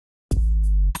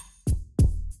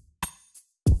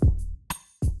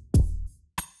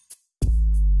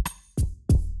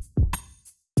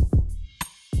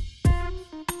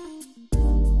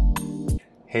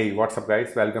Hey, what's up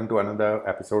guys? Welcome to another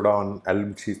episode on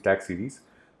LWC Stack series.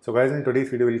 So guys, in today's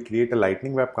video, we'll create a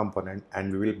Lightning Web component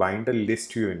and we will bind a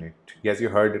list view in it. Yes, you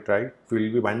heard it right.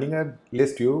 We'll be binding a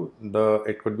list view.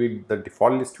 It could be the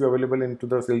default list view available into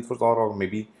the Salesforce or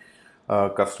maybe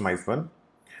a customized one.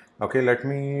 Okay, let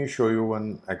me show you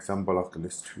one example of the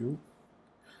list view.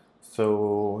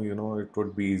 So, it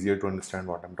would be easier to understand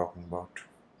what I'm talking about.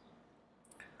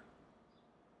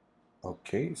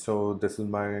 Okay, so this is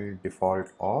my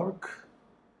default org.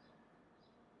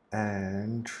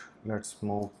 And let's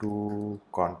move to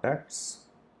contacts.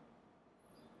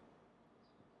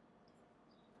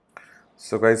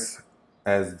 So guys,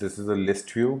 as this is a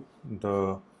list view,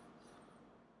 the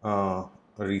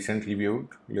recently viewed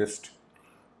list.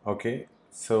 Okay,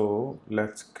 so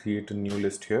let's create a new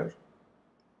list here.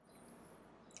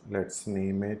 Let's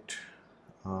name it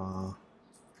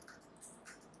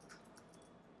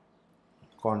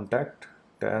contact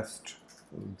test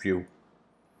view.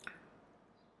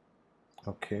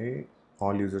 Okay,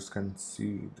 all users can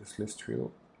see this list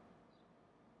view.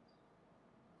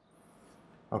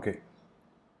 Okay,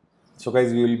 so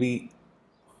guys, we will be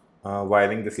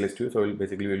wiring this list view. So we'll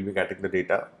be getting the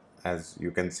data. As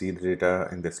you can see the data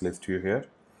in this list view here.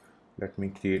 Let me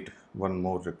create one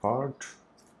more record.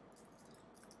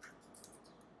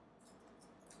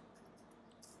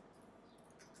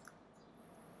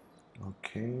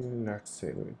 Okay, let's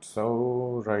save it.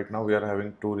 So right now we are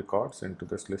having two records into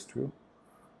this list view.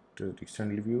 It is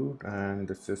recently viewed and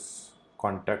this is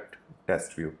contact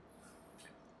test view.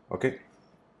 Okay,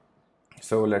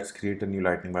 so let's create a new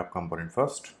Lightning Web component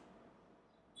first.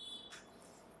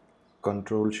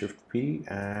 Control Shift P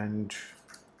and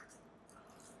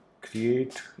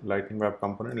create Lightning Web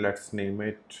component. Let's name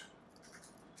it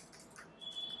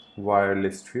wire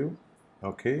list view.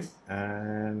 Okay,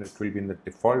 and it will be in the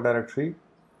default directory.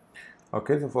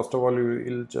 Okay, so first of all, we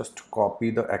will just copy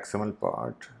the XML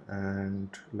part and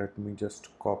let me just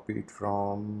copy it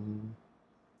from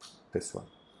this one.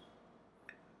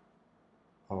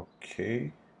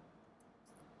 Okay,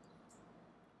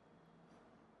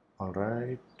 all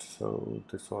right, so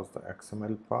this was the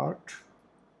XML part.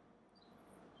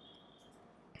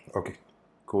 Okay,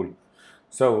 cool.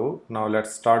 So now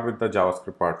let's start with the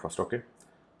JavaScript part first. Okay,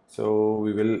 so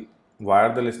we will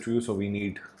wire the list view, so we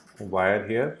need a wire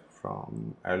here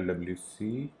from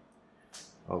LWC.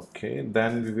 Okay,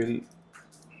 then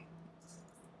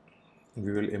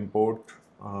we will import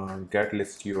get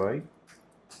list UI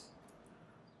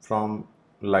from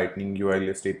Lightning UI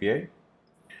list API.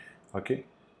 Okay,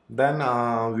 then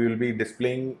we will be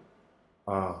displaying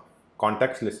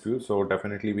contacts list view, so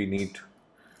definitely we need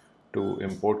to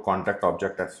import contact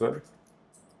object as well.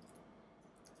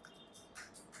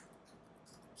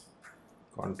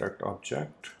 Contact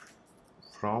object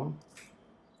from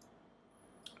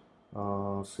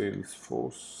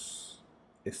Salesforce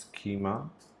schema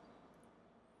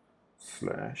 /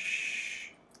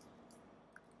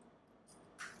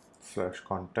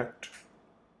 contact.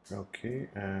 Okay,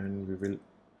 and we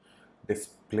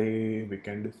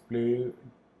can display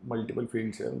multiple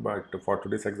fields here, but for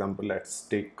today's example, let's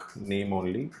take name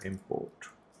only. Import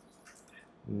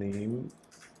name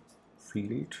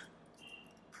field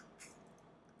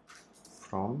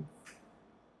from,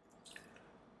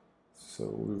 so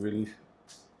we will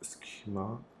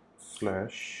schema /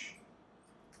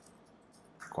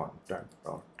 contact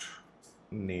dot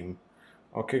name.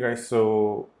 Okay guys,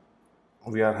 so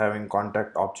we are having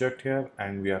contact object here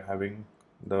and we are having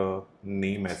the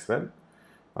name as well.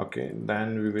 Okay,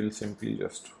 then we will simply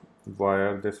just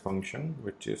wire this function,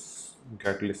 which is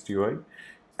get list UI,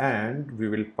 and we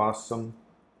will pass some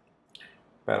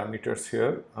parameters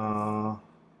here.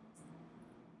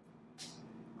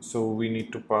 So we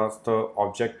need to pass the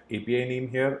object API name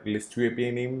here, list view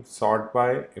API name, sort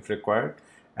by if required,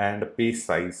 and page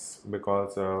size,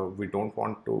 because we don't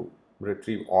want to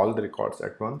retrieve all the records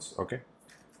at once. Okay,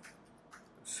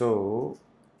 so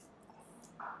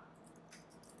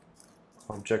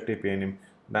object API name.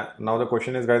 Now the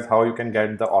question is, guys, how you can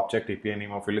get the object API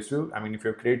name of a list view? I mean, if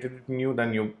you've created it new,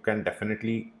 then you can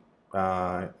definitely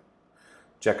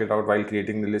check it out while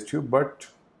creating the list view. But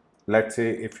let's say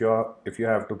if you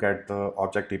have to get the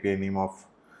object API name of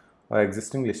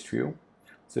existing list view,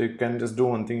 so you can just do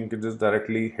one thing. You can just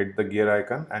directly hit the gear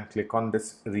icon and click on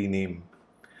this rename.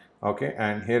 Okay,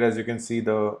 and here, as you can see,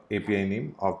 the API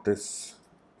name of this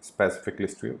specific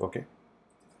list view. Okay,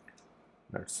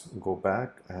 let's go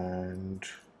back, and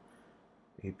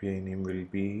API name will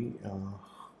be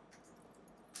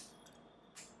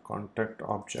contact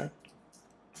object.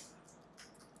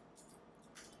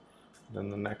 Then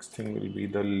the next thing will be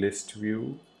the list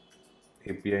view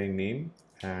API name,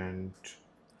 and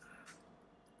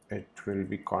it will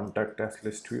be contact as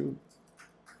list view.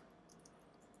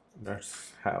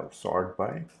 Let's have sort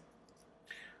by.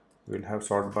 We'll have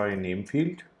sort by name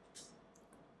field.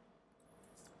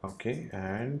 Okay,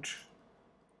 and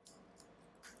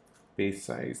page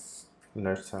size.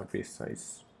 Let's have page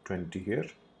size 20 here.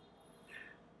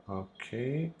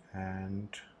 Okay, and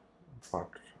what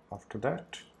after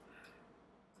that?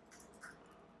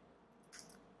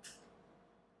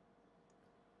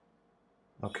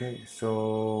 Okay,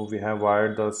 so we have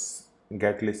wired this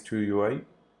get list view UI,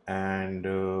 and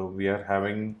we are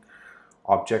having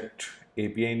object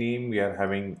API name, we are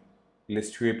having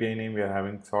list view API name, we are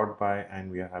having sort by,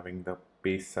 and we are having the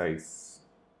page size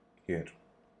here.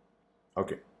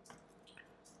 Okay,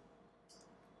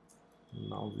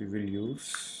 now we will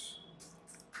use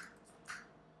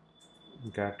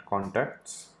get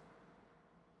contacts.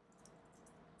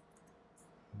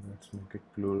 Let's make it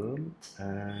plural,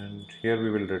 and here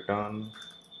we will return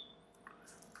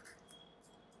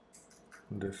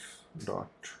this dot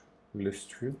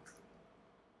list view.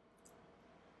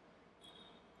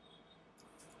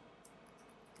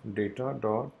 Data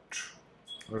dot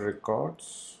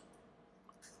records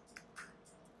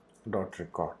dot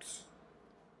records.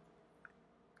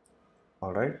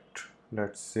 All right,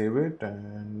 let's save it,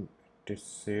 and it is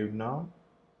saved now.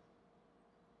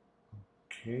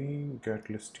 Okay, get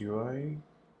list UI.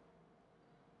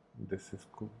 This is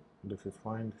cool. This is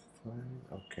fine. This is fine.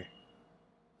 Okay.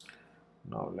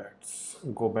 Now let's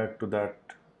go back to that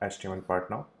HTML part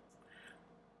now.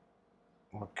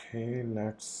 Okay,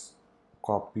 let's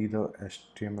copy the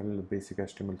HTML, the basic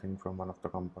HTML thing from one of the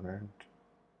component.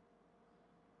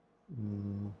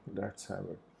 Let's have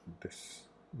it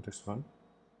this one.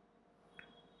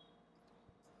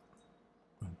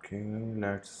 Okay,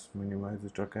 let's minimize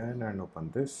it again and open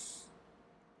this.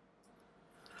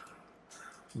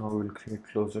 Now we'll create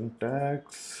closing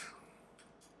tags,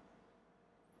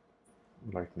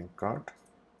 lightning card.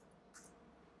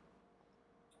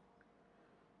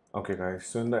 Okay guys,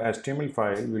 so in the HTML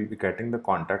file we'll be getting the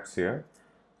contacts here.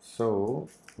 So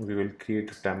we will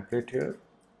create a template here,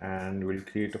 and we'll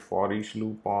create a for each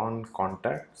loop on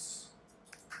contacts.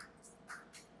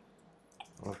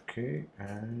 Okay,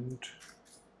 and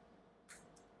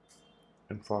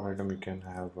for item we can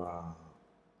have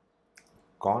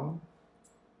con.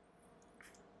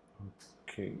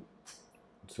 Okay,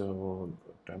 so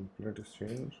the template is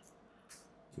here.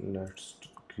 Let's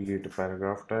create a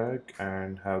paragraph tag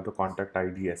and have the contact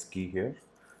ID as key here.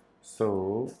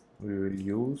 So we will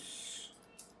use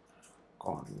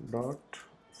con dot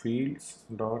fields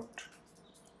dot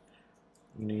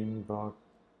name dot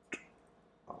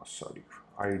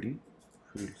ID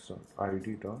fields dot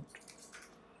ID dot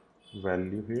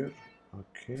value here.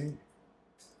 Okay,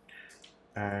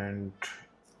 and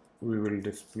we will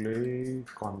display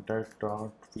contact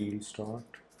dot fields dot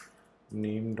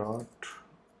name dot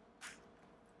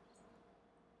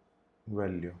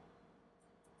value.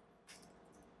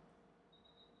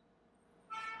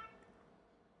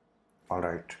 All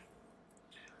right,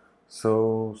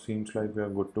 so seems like we are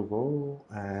good to go,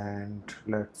 and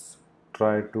let's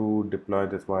try to deploy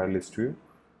this via list view,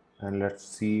 and let's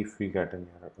see if we get any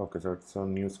error. Okay, so it's a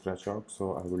new scratch org,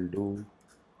 so I will do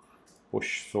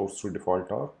push source to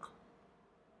default org.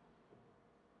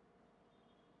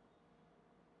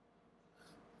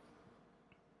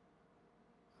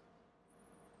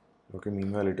 Okay,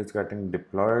 meanwhile it is getting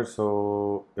deployed,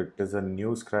 so it is a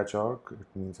new scratch org. It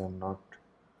means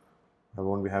I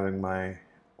won't be having my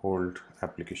old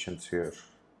applications here.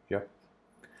 Yep.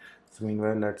 So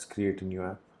meanwhile, let's create a new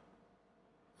app.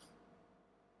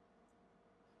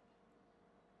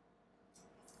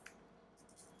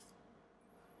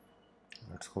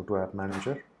 Let's go to app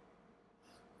manager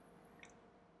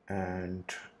and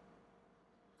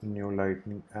new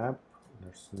lightning app.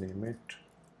 Let's name it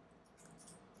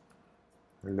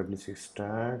LWC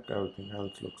Stack. Everything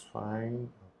else looks fine.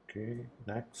 Okay,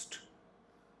 next.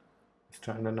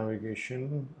 Standard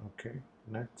navigation. Okay,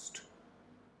 next.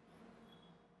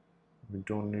 We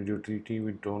don't need utility,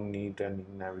 we don't need any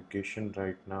navigation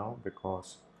right now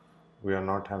because we are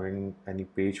not having any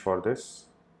page for this.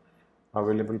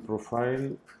 Available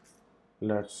profile,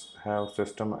 let's have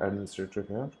system administrator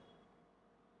here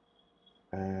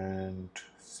and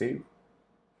save.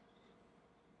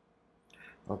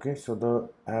 Okay, so the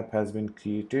app has been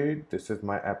created. This is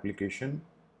my application.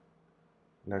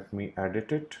 Let me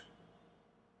edit it.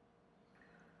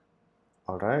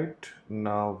 All right,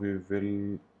 now we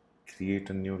will create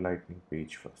a new lightning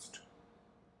page first.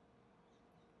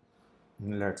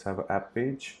 Let's have an app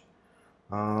page.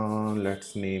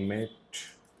 Let's name it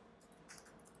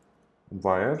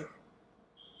wire.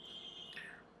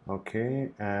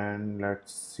 Okay, and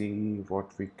let's see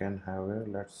what we can have here.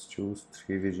 Let's choose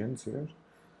 3 regions here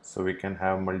so we can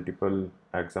have multiple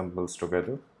examples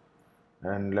together.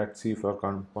 And let's see for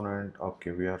component. Okay,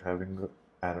 we are having an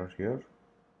error here.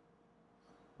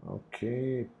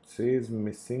 Okay, it says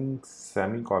missing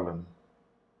semicolon.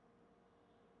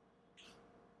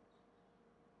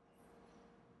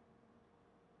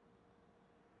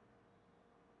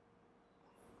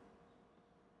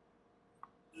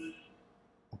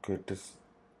 Okay, it is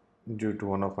due to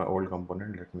one of my old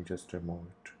component. Let me just remove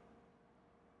it.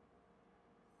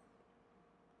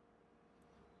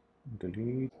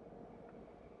 Delete.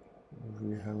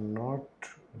 We have not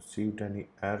received any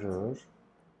error,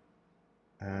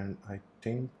 and I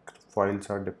think files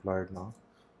are deployed now.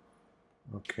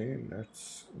 Okay,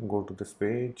 let's go to this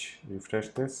page, refresh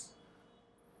this.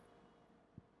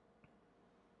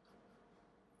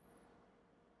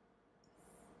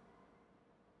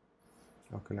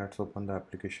 Okay, let's open the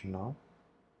application now.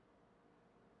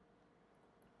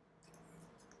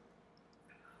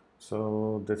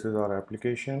 So this is our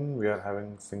application. We are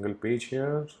having single page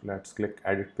here. Let's click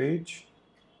edit page,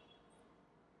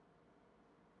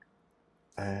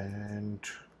 and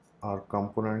our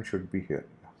component should be here.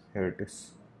 Here it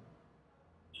is.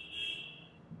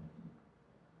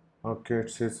 Okay, it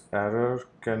says error,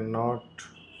 cannot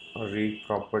read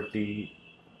property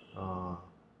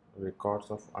records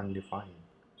of undefined.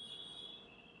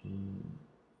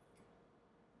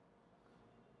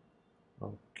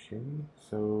 Okay,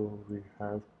 so we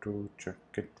have to check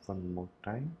it one more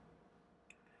time.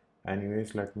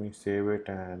 Anyways, let me save it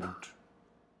and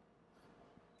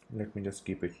let me just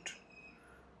keep it.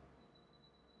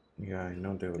 Yeah, I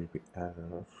know there will be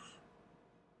errors.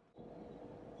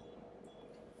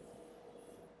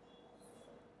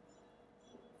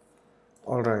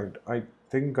 All right, I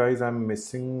think guys I'm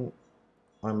missing.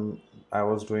 I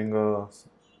was doing a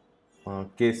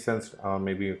case sense,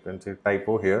 maybe you can say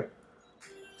typo here.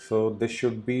 So this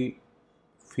should be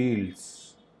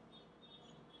fields.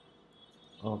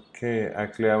 Okay,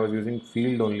 actually I was using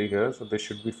field only here, so this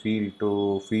should be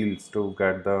fields to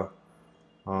get the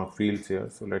fields here.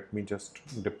 So let me just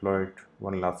deploy it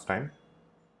one last time.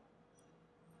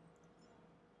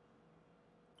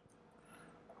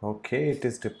 Okay, it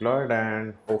is deployed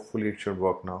and hopefully it should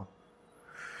work now.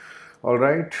 All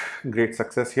right, great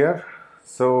success here.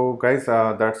 So guys,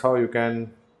 that's how you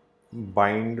can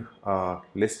bind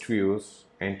list views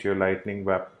into your Lightning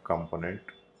Web component.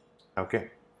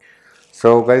 Okay.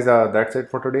 So guys, that's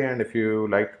it for today, and if you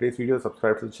like today's video,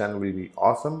 subscribe to the channel will be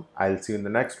awesome. I'll see you in the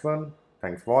next one.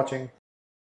 Thanks for watching.